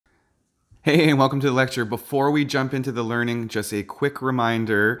Hey, and welcome to the lecture. Before we jump into the learning, just a quick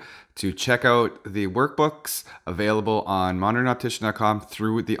reminder to check out the workbooks available on modernoptician.com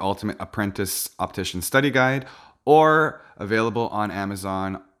through the Ultimate Apprentice Optician Study Guide or available on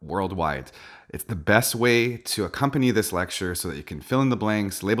Amazon worldwide. It's the best way to accompany this lecture so that you can fill in the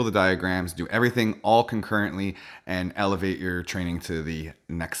blanks, label the diagrams, do everything all concurrently, and elevate your training to the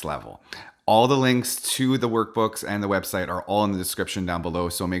next level. All the links to the workbooks and the website are all in the description down below,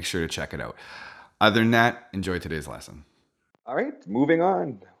 so make sure to check it out. Other than that, enjoy today's lesson. All right, moving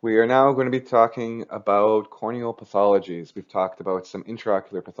on. We are now going to be talking about corneal pathologies. We've talked about some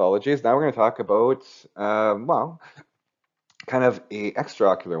intraocular pathologies. Now we're going to talk about, kind of a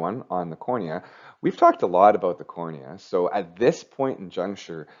extraocular one on the cornea. We've talked a lot about the cornea, so at this point in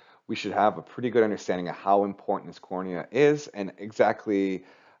juncture, we should have a pretty good understanding of how important this cornea is and exactly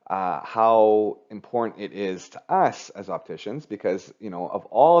how important it is to us as opticians, because of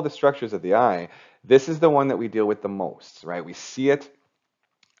all the structures of the eye, this is the one that we deal with the most, right? We see it.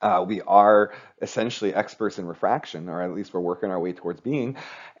 We are essentially experts in refraction, or at least we're working our way towards being.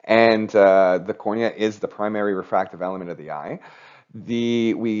 And the cornea is the primary refractive element of the eye.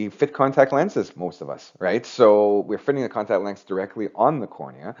 We fit contact lenses, most of us, right? So we're fitting the contact lens directly on the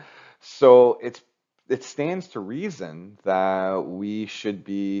cornea. So it stands to reason that we should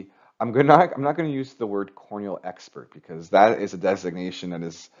be. I'm not going to use the word corneal expert because that is a designation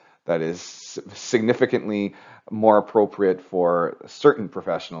that is significantly more appropriate for certain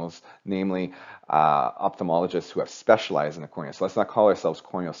professionals, namely ophthalmologists who have specialized in the cornea. So let's not call ourselves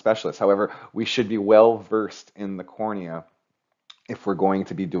corneal specialists. However, we should be well versed in the cornea if we're going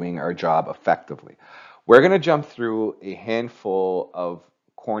to be doing our job effectively. We're going to jump through a handful of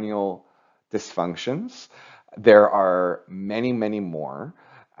corneal dysfunctions. There are many, many more.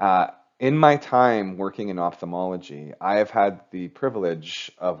 In my time working in ophthalmology, I have had the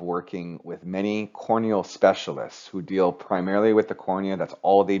privilege of working with many corneal specialists who deal primarily with the cornea. That's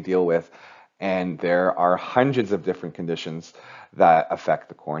all they deal with. And there are hundreds of different conditions that affect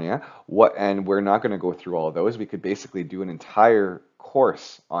the cornea. And we're not going to go through all of those. We could basically do an entire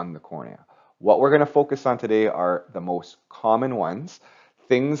course on the cornea. What we're going to focus on today are the most common ones,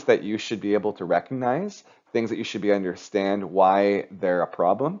 things that you should be able to recognize, things that you should be understand why they're a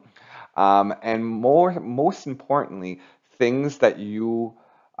problem, and most importantly, things that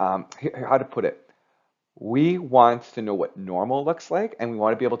how to put it, we want to know what normal looks like, and we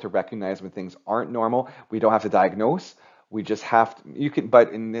want to be able to recognize when things aren't normal. We don't have to diagnose. We just have to,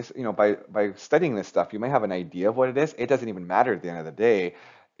 but in this, by studying this stuff, you may have an idea of what it is. It doesn't even matter at the end of the day.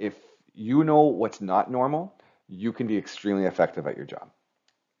 If you know what's not normal, you can be extremely effective at your job.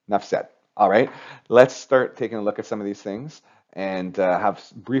 Enough said. All right, let's start taking a look at some of these things and have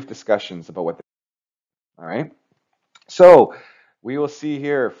brief discussions about what they are. All right, so we will see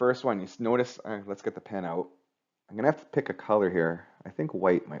here, first one, you notice, let's get the pen out. I'm gonna have to pick a color here. I think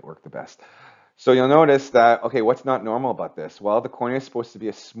white might work the best. So you'll notice that, okay, what's not normal about this? Well, the cornea is supposed to be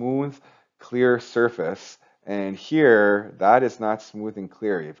a smooth, clear surface, and here, that is not smooth and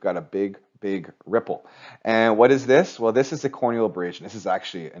clear. You've got a big, big ripple. And what is this? Well, this is a corneal abrasion. This is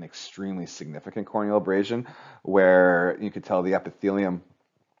actually an extremely significant corneal abrasion where you could tell the epithelium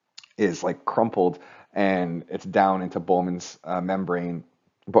is like crumpled and it's down into Bowman's membrane,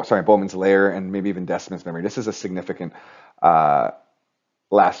 Bowman's layer, and maybe even Descemet's membrane. This is a significant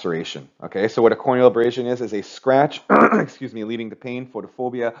laceration. Okay, so what a corneal abrasion is a scratch, excuse me, leading to pain,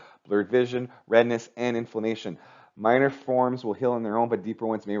 photophobia, blurred vision, redness, and inflammation. Minor forms will heal on their own, but deeper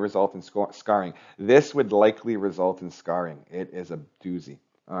ones may result in scarring. This would likely result in scarring. It is a doozy.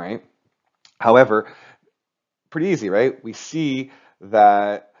 All right. However, pretty easy, right? We see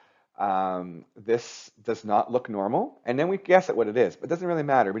that this does not look normal, and then we guess at what it is, but it doesn't really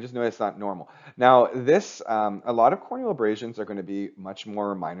matter. We just know it's not normal. Now, a lot of corneal abrasions are going to be much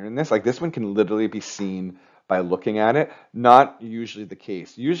more minor than this. Like this one can literally be seen by looking at it. Not usually the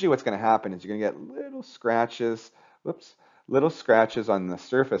case. Usually what's going to happen is you're going to get little scratches, little scratches on the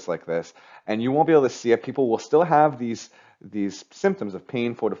surface like this, and you won't be able to see it. People will still have these symptoms of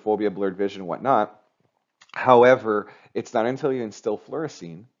pain, photophobia, blurred vision, whatnot. However, it's not until you instill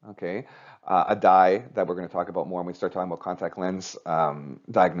fluorescein, okay, a dye that we're going to talk about more when we start talking about contact lens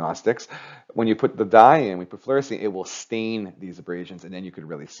diagnostics. When you put the dye in, we put fluorescein, it will stain these abrasions, and then you could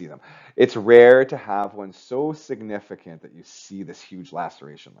really see them. It's rare to have one so significant that you see this huge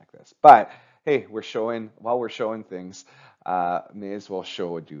laceration like this. But hey, while we're showing things, may as well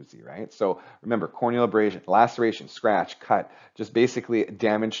show a doozy, right? So remember, corneal abrasion, laceration, scratch, cut, just basically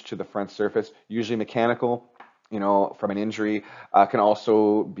damage to the front surface, usually mechanical. from an injury, can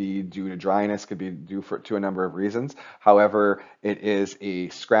also be due to dryness, could be due to a number of reasons. However, it is a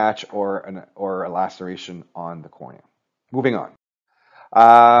scratch or a laceration on the cornea. Moving on.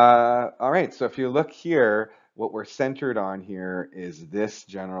 All right, so if you look here, what we're centered on here is this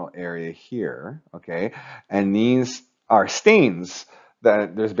general area here, okay? And these are stains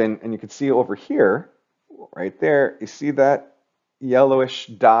that there's been, and you can see over here, right there, you see that yellowish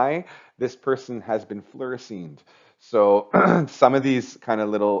dye? This person has been fluoresceined. So some of these kind of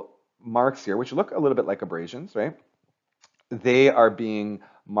little marks here, which look a little bit like abrasions, right? They are being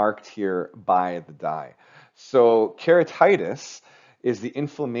marked here by the dye. So keratitis is the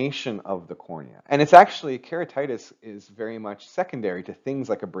inflammation of the cornea. And it's actually, keratitis is very much secondary to things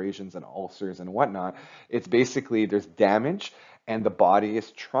like abrasions and ulcers and whatnot. It's basically there's damage and the body is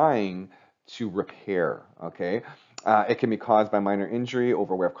trying to repair, okay? It can be caused by minor injury,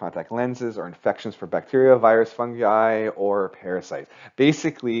 overwear of contact lenses, or infections for bacteria, virus, fungi, or parasites.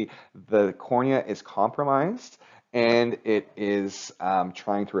 Basically, the cornea is compromised and it is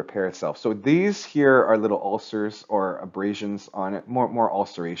trying to repair itself. So these here are little ulcers or abrasions on it, more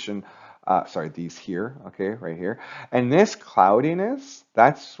ulceration. Sorry, these here, okay, right here. And this cloudiness,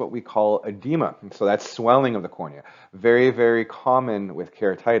 that's what we call edema. So that's swelling of the cornea. Very, very common with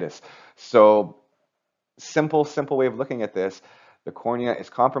keratitis. So simple way of looking at this, the cornea is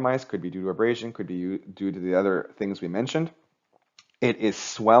compromised, could be due to abrasion, could be due to the other things we mentioned. It is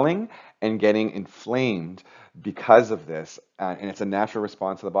swelling and getting inflamed because of this, and it's a natural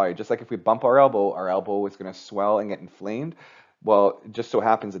response of the body. Just like if we bump our elbow is going to swell and get inflamed. Well, it just so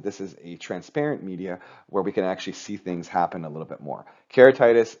happens that this is a transparent media where we can actually see things happen a little bit more.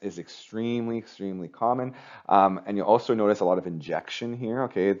 Keratitis is extremely common, and you'll also notice a lot of injection here,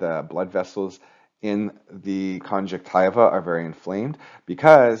 okay? The blood vessels in the conjunctiva are very inflamed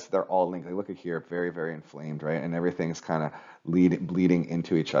because they're all linked. Look at here, very inflamed, right? And everything's kind of bleeding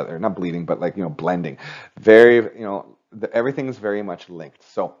into each other. Not bleeding, but like, blending. Everything's very much linked.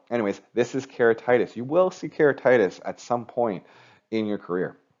 So anyways, this is keratitis. You will see keratitis at some point in your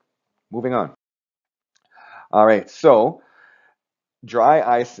career. Moving on. All right, so dry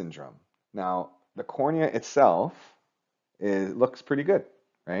eye syndrome. Now, the cornea itself looks pretty good,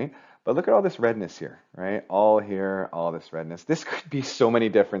 right? But look at all this redness here, right? All here, all this redness. This could be so many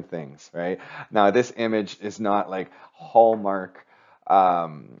different things, right? Now, this image is not like hallmark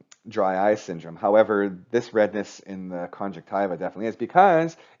dry eye syndrome. However, this redness in the conjunctiva definitely is,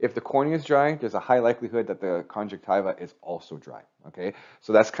 because if the cornea is dry, there's a high likelihood that the conjunctiva is also dry, okay?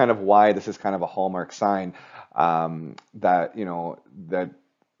 So that's kind of why this is kind of a hallmark sign hallmark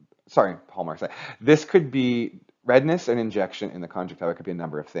sign. This could be redness and injection in the conjunctiva. Could be a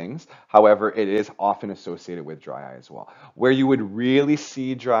number of things. However, it is often associated with dry eye as well. Where you would really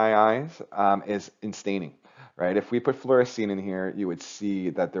see dry eyes is in staining, right? If we put fluorescein in here, you would see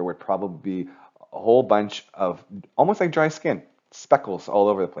that there would probably be a whole bunch of almost like dry skin, speckles all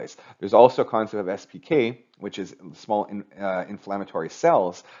over the place. There's also a concept of SPK, which is small inflammatory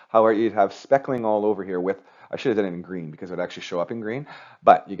cells. However, you'd have speckling all over here with, I should have done it in green because it would actually show up in green,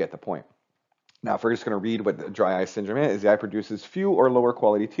 but you get the point. Now, if we're just going to read what the dry eye syndrome is, the eye produces few or lower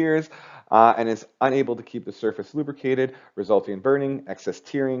quality tears and is unable to keep the surface lubricated, resulting in burning, excess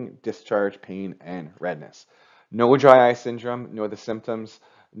tearing, discharge, pain, and redness. Know dry eye syndrome, know the symptoms,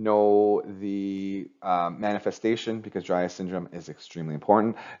 know the manifestation, because dry eye syndrome is extremely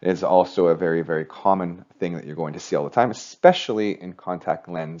important. It is also a very common thing that you're going to see all the time, especially in contact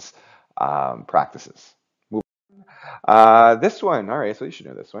lens practices. This one, all right, so you should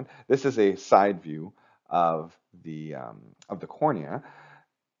know this one. This is a side view of the cornea.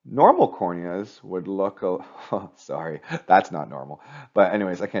 Normal corneas would look, sorry, that's not normal. But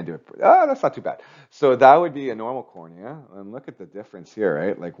anyways, I can't do it. That's not too bad. So that would be a normal cornea. And look at the difference here,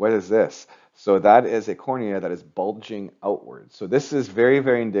 right? Like, what is this? So that is a cornea that is bulging outwards. So this is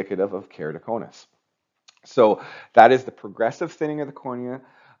very indicative of keratoconus. So that is the progressive thinning of the cornea.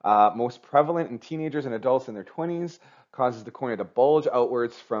 Most prevalent in teenagers and adults in their 20s, causes the cornea to bulge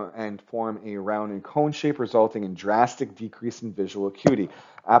outwards and form a round and cone shape, resulting in drastic decrease in visual acuity.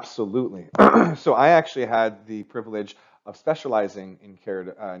 Absolutely. So I actually had the privilege of specializing in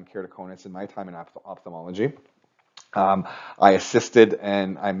keratoconus in my time in ophthalmology. I assisted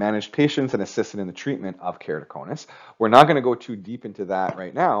and I managed patients and assisted in the treatment of keratoconus. We're not going to go too deep into that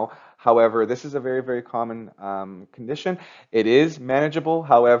right now. However, this is a very common condition. It is manageable.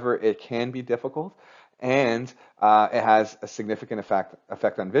 However, it can be difficult. And it has a significant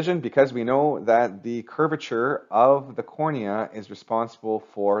effect on vision, because we know that the curvature of the cornea is responsible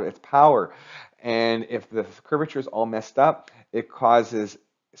for its power. And if the curvature is all messed up, it causes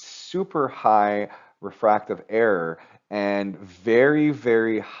super high refractive error, and very,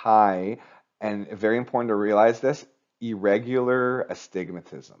 very high, and very important to realize this, irregular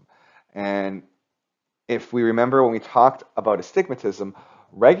astigmatism. And if we remember when we talked about astigmatism,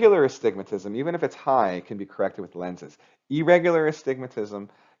 regular astigmatism, even if it's high, can be corrected with lenses. Irregular astigmatism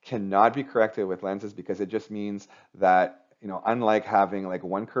cannot be corrected with lenses because it just means that, unlike having like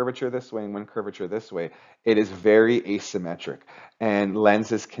one curvature this way and one curvature this way, it is very asymmetric, and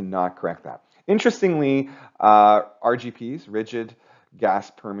lenses cannot correct that. Interestingly, RGPs, rigid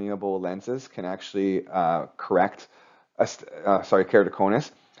gas permeable lenses, can actually correct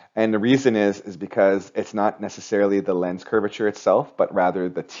keratoconus. And the reason is because it's not necessarily the lens curvature itself, but rather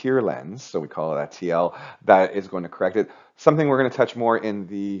the tear lens, so we call it that TL, that is going to correct it. Something we're going to touch more in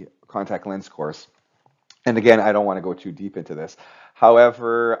the contact lens course. And again, I don't want to go too deep into this.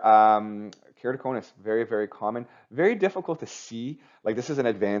 However, keratoconus, very, very common, very difficult to see. Like this is an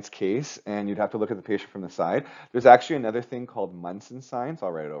advanced case, and you'd have to look at the patient from the side. There's actually another thing called Munson signs.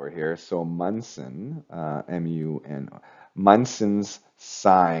 I'll write it over here. So Munson, M-U-N, Munson's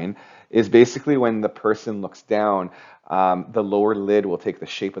sign is basically when the person looks down, the lower lid will take the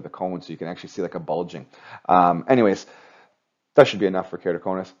shape of the cone, so you can actually see like a bulging. Anyways, that should be enough for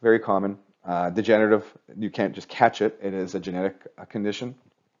keratoconus. Very common. Degenerative, you can't just catch it. It is a genetic condition,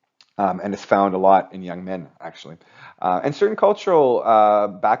 and it's found a lot in young men, actually. And certain cultural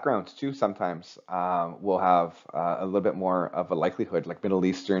backgrounds, too, sometimes will have a little bit more of a likelihood, like Middle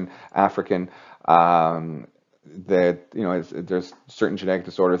Eastern, African, that, there's certain genetic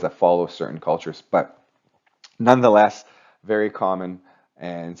disorders that follow certain cultures, but nonetheless, very common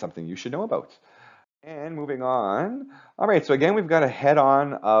and something you should know about. And moving on. All right, so again, we've got a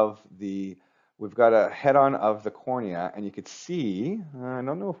head-on of the cornea, and you could see, I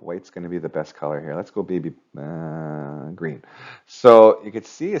don't know if white's going to be the best color here. Let's go baby green. So you could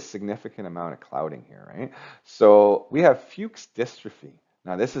see a significant amount of clouding here, right? So we have Fuchs dystrophy.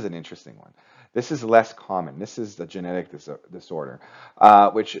 Now this is an interesting one. This is less common. This is the genetic disorder,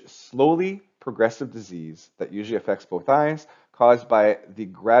 which is slowly progressive disease that usually affects both eyes, caused by the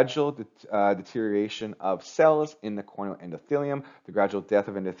gradual deterioration of cells in the corneal endothelium. The gradual death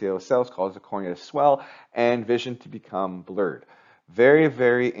of endothelial cells causes the cornea to swell and vision to become blurred. Very,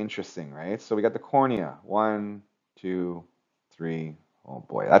 very interesting, right? So we got the cornea. 1, 2, 3. Oh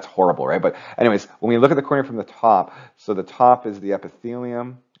boy, that's horrible, right? But anyways, when we look at the cornea from the top, so the top is the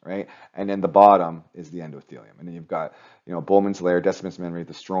epithelium, right? And then the bottom is the endothelium. And then you've got, Bowman's layer, Decimus membrane,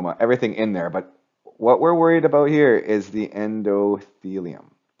 the stroma, everything in there. But what we're worried about here is the endothelium.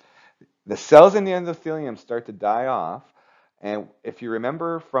 The cells in the endothelium start to die off. And if you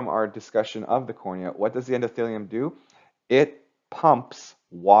remember from our discussion of the cornea, what does the endothelium do? It pumps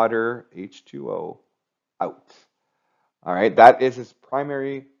water, H2O, out. All right, that is its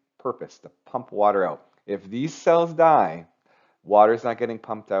primary purpose, to pump water out. If these cells die, water's not getting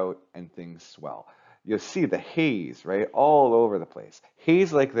pumped out and things swell. You'll see the haze, right, all over the place.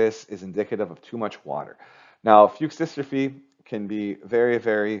 Haze like this is indicative of too much water. Now, Fuchs dystrophy can be very,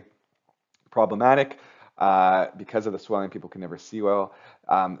 very problematic because of the swelling. People can never see well.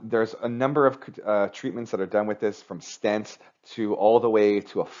 There's a number of treatments that are done with this, from stents to all the way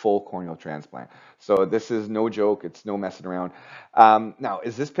to a full corneal transplant. So this is no joke. It's no messing around. Now,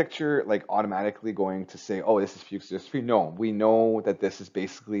 is this picture like automatically going to say, oh, this is Fuchs dystrophy? No, we know that this is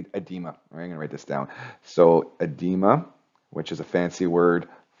basically edema. All right, I'm going to write this down. So edema, which is a fancy word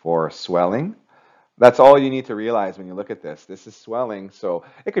for swelling. That's all you need to realize when you look at this. This is swelling, so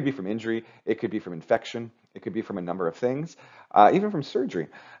it could be from injury, it could be from infection, it could be from a number of things, even from surgery.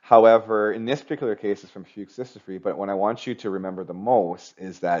 However, in this particular case, it's from Fuchs dystrophy, but what I want you to remember the most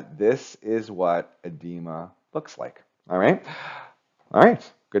is that this is what edema looks like. All right? All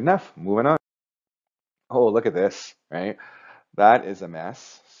right, good enough. Moving on. Oh, look at this, right? That is a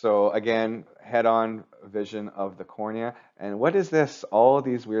mess. So again, head-on vision of the cornea. And what is this? All of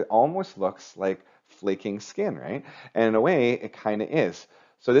these weird, almost looks like flaking skin, right? And in a way, it kind of is.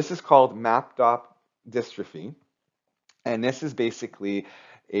 So this is called MAPDOP dystrophy. And this is basically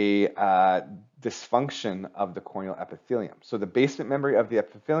a dysfunction of the corneal epithelium. So the basement membrane of the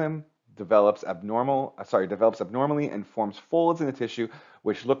epithelium develops abnormally and forms folds in the tissue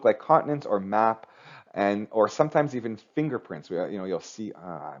which look like continents or map, and or sometimes even fingerprints. You'll see.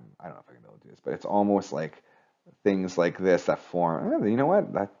 I don't know if I can be able to do this, but it's almost like things like this that form. You know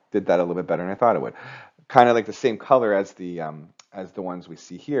what? That did that a little bit better than I thought it would. Kind of like the same color as the ones we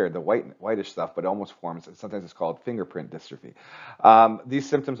see here, the whitish stuff, but it almost forms. Sometimes it's called fingerprint dystrophy. These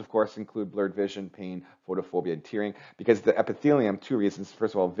symptoms, of course, include blurred vision, pain, photophobia, and tearing. Because the epithelium, two reasons.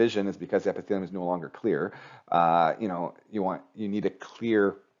 First of all, vision is because the epithelium is no longer clear. You need a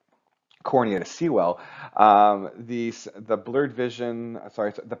clear cornea to see well. The blurred vision,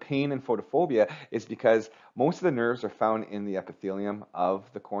 the pain and photophobia is because most of the nerves are found in the epithelium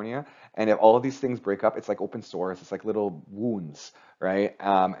of the cornea, and if all of these things break up, it's like open sores, it's like little wounds, right?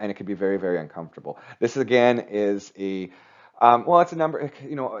 And it can be very, very uncomfortable. This again is well, it's a number,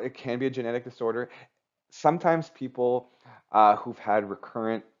 it can be a genetic disorder. Sometimes people who've had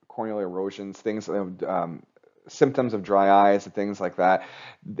recurrent corneal erosions, symptoms of dry eyes and things like that,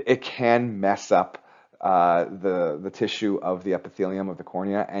 it can mess up the tissue of the epithelium of the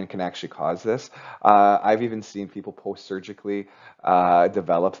cornea and can actually cause this. I've even seen people post-surgically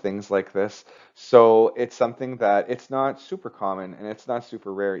develop things like this. So it's something that it's not super common and it's not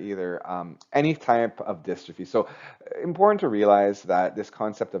super rare either. Any type of dystrophy. So important to realize that this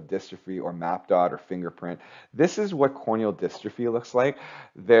concept of dystrophy or map dot or fingerprint, this is what corneal dystrophy looks like.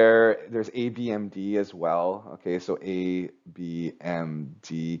 There's ABMD as well. Okay, so ABMD,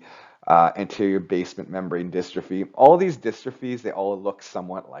 anterior basement membrane dystrophy. All these dystrophies, they all look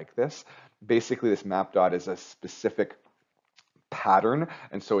somewhat like this. Basically, this map dot is a specific pattern,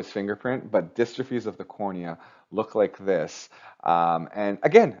 and so is fingerprint, but dystrophies of the cornea look like this. And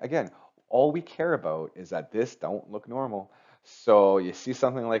again, all we care about is that this don't look normal. So you see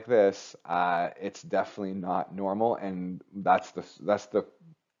something like this, it's definitely not normal, and that's the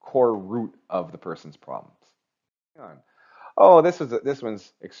core root of the person's problems. Oh, this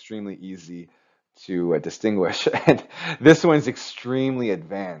one's extremely easy to distinguish, and this one's extremely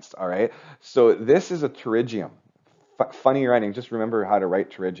advanced. All right, so this is a pterygium. Funny writing. Just remember how to write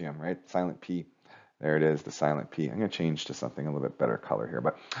pterygium, right? Silent P. There it is, the silent P. I'm going to change to something a little bit better color here,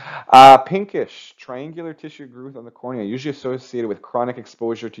 but pinkish, triangular tissue growth on the cornea, usually associated with chronic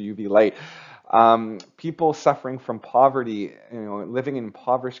exposure to UV light. People suffering from poverty, living in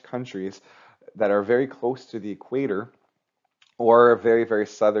impoverished countries that are very close to the equator or very, very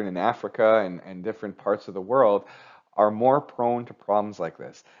southern in Africa and different parts of the world are more prone to problems like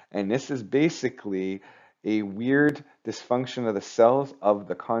this. And this is basically a weird dysfunction of the cells of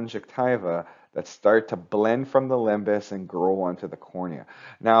the conjunctiva that start to blend from the limbus and grow onto the cornea.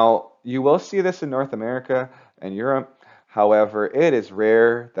 Now, you will see this in North America and Europe. However, it is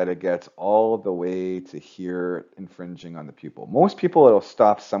rare that it gets all the way to here, infringing on the pupil. Most people, it'll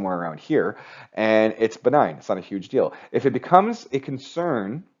stop somewhere around here, and it's benign. It's not a huge deal. If it becomes a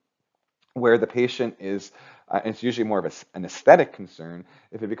concern where the patient is, and it's usually more of an aesthetic concern,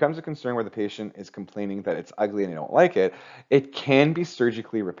 if it becomes a concern where the patient is complaining that it's ugly and they don't like it, it can be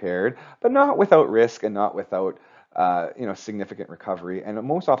surgically repaired, but not without risk and not without significant recovery. And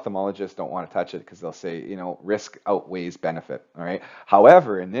most ophthalmologists don't want to touch it because they'll say, risk outweighs benefit. All right.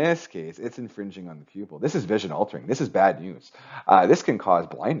 However, in this case, it's infringing on the pupil. This is vision altering. This is bad news. This can cause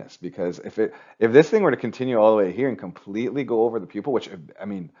blindness because if this thing were to continue all the way here and completely go over the pupil, which I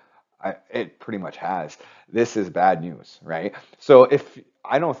mean, it pretty much has. This is bad news, right? So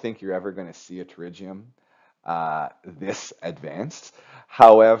I don't think you're ever going to see a pterygium this advanced.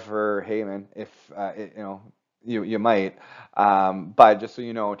 However, hey man, if you might, but just so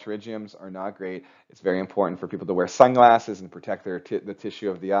you know, pterygiums are not great. It's very important for people to wear sunglasses and protect the tissue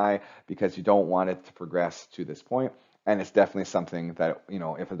of the eye because you don't want it to progress to this point. And it's definitely something that,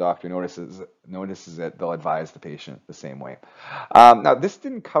 if a doctor notices it, they'll advise the patient the same way. Now, this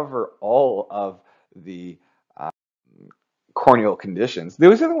didn't cover all of the corneal conditions.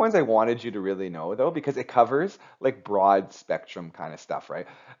 Those are the ones I wanted you to really know, though, because it covers like broad spectrum kind of stuff, right?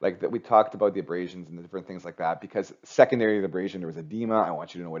 Like that we talked about the abrasions and the different things like that, because secondary to the abrasion, there was edema. I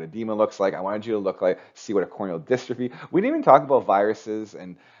want you to know what edema looks like. I wanted you to see what a corneal dystrophy. We didn't even talk about viruses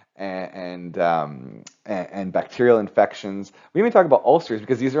and bacterial infections. We even talk about ulcers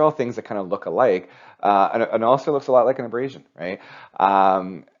because these are all things that kind of look alike. An ulcer looks a lot like an abrasion, right?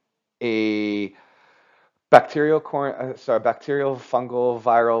 A bacterial, fungal,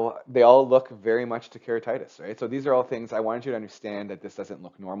 viral, they all look very much to keratitis, right? So these are all things I wanted you to understand that this doesn't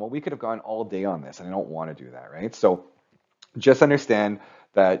look normal. We could have gone all day on this, and I don't want to do that, right? So just understand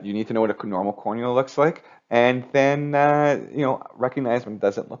that you need to know what a normal cornea looks like, and then recognize when it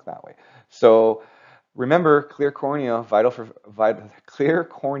doesn't look that way. So remember, clear cornea vital for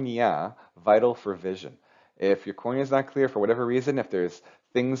vision. If your cornea is not clear for whatever reason, if there's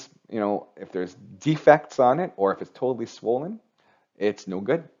things, if there's defects on it, or if it's totally swollen, it's no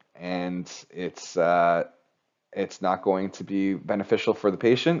good, and it's not going to be beneficial for the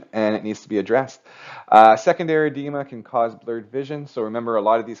patient, and it needs to be addressed. Secondary edema can cause blurred vision. So remember, a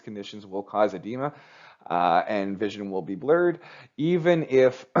lot of these conditions will cause edema, and vision will be blurred. Even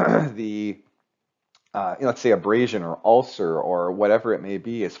if the let's say abrasion or ulcer or whatever it may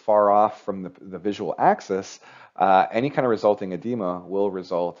be is far off from the visual axis, any kind of resulting edema will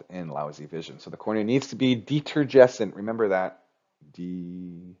result in lousy vision. So the cornea needs to be detergescent. Remember that.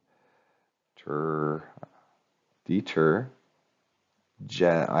 Deter, deter.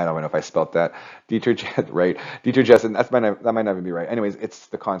 I don't know if I spelled that. Detergent, right? Detergescent. That might not even be right. Anyways, it's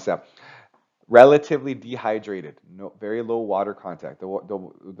the concept. Relatively dehydrated, no, very low water contact.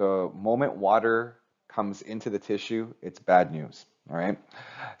 The moment water comes into the tissue, it's bad news. All right.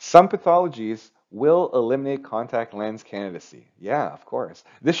 Some pathologies will eliminate contact lens candidacy. Yeah, of course.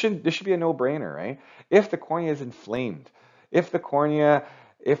 This should be a no-brainer, right? If the cornea is inflamed, if the cornea,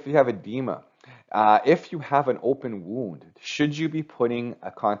 if you have edema, if you have an open wound, should you be putting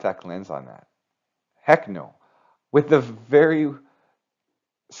a contact lens on that? Heck no. With the very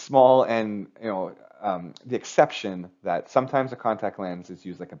small and the exception that sometimes a contact lens is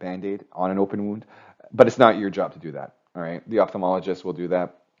used like a band-aid on an open wound, but it's not your job to do that. All right, the ophthalmologist will do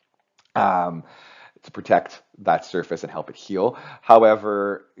that um, to protect that surface and help it heal.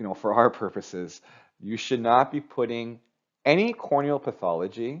 However, for our purposes, you should not be putting any corneal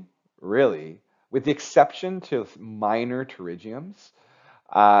pathology, really, with the exception to minor pterygiums,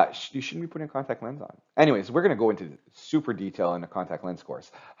 you shouldn't be putting a contact lens on. Anyways, we're going to go into super detail in the contact lens course.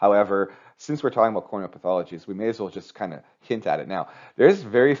 However, since we're talking about corneal pathologies, we may as well just kind of hint at it now. There's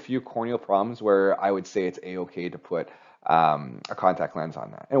very few corneal problems where I would say it's a-okay to put a contact lens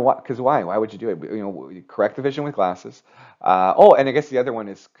on that. And what? Because why? Why would you do it? Correct the vision with glasses. Oh, and I guess the other one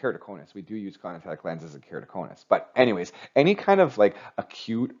is keratoconus. We do use contact lenses in keratoconus. But anyways, any kind of like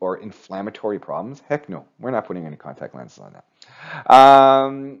acute or inflammatory problems, heck no, we're not putting any contact lenses on that.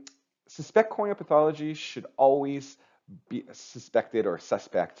 Suspect corneal pathology should always be suspected or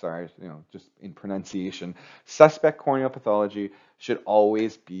suspect, sorry, just in pronunciation, suspect corneal pathology should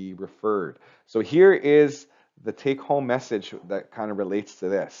always be referred. So here is the take-home message that kind of relates to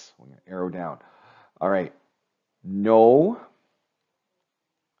this. We're going to arrow down. All right. No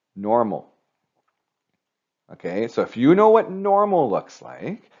normal. Okay, so if you know what normal looks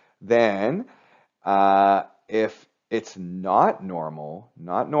like, then if it's not normal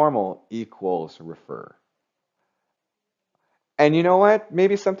equals refer. And you know what?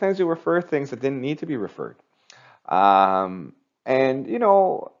 Maybe sometimes you refer things that didn't need to be referred. And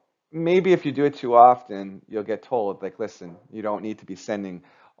maybe if you do it too often, you'll get told, like, listen, you don't need to be sending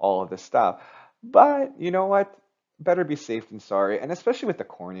all of this stuff. But you know what? Better be safe than sorry. And especially with the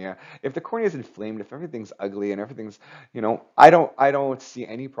cornea, if the cornea is inflamed, if everything's ugly and everything's, I don't see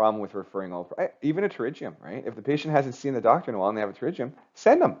any problem with referring all, even a pterygium, right? If the patient hasn't seen the doctor in a while and they have a pterygium,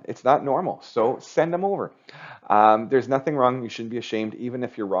 send them. It's not normal, so send them over. There's nothing wrong. You shouldn't be ashamed, even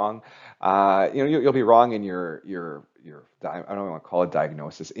if you're wrong. You'll be wrong in your I don't want to call it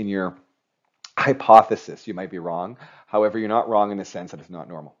diagnosis, in your hypothesis. You might be wrong. However, you're not wrong in the sense that it's not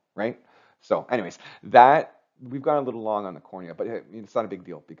normal, right? So, anyways, that we've gone a little long on the cornea, but it's not a big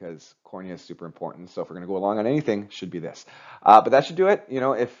deal because cornea is super important. So if we're going to go along on anything, it should be this. But that should do it.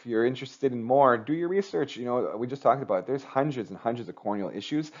 If you're interested in more, do your research. We just talked about it. There's hundreds and hundreds of corneal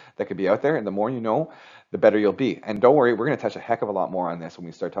issues that could be out there, and the more you know, the better you'll be. And don't worry, we're going to touch a heck of a lot more on this when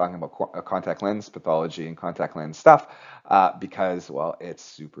we start talking about contact lens pathology and contact lens stuff, because, well, it's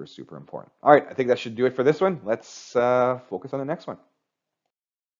super, super important. All right, I think that should do it for this one. Let's focus on the next one.